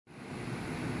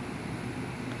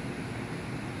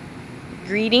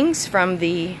Greetings from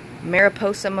the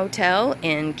Mariposa Motel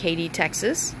in Katy,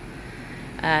 Texas.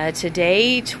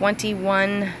 Today,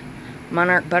 21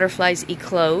 monarch butterflies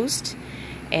eclosed,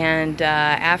 and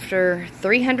after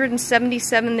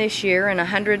 377 this year and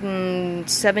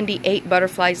 178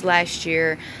 butterflies last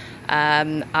year,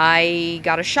 I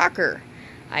got a shocker.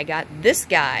 I got this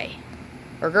guy,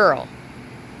 or girl,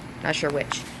 not sure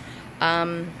which.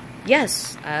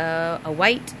 Yes, a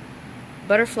white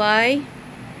butterfly.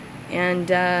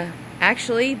 And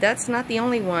actually, that's not the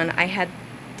only one. I had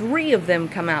 3 of them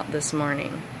come out this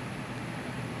morning.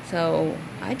 So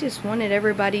I just wanted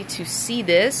everybody to see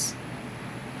this.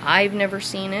 I've never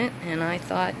seen it, and I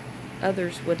thought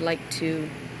others would like to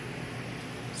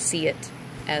see it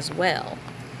as well.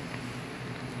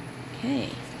 Okay.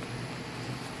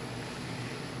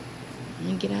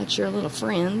 Let me get out your little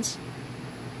friends.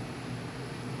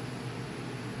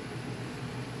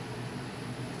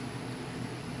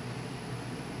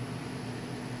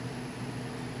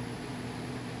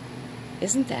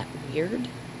 Isn't that weird?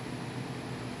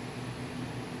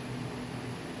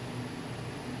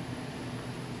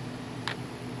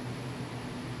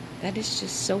 That is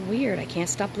just so weird. I can't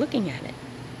stop looking at it.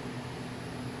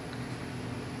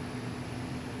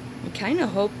 I kind of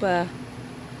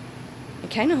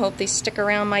hope they stick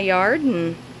around my yard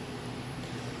and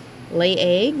lay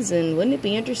eggs, and wouldn't it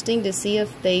be interesting to see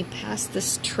if they pass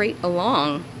this trait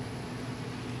along?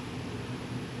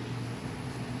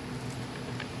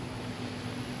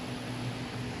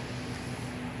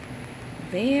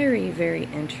 Very, very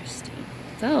interesting.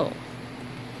 So,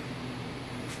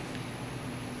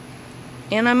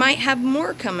 and I might have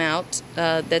more come out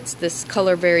that's this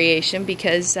color variation,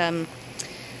 because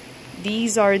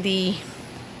these are the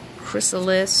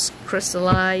chrysalids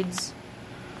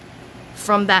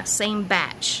from that same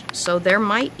batch. So there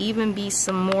might even be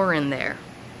some more in there.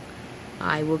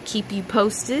 I will keep you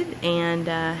posted, and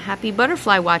happy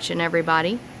butterfly watching,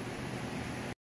 everybody.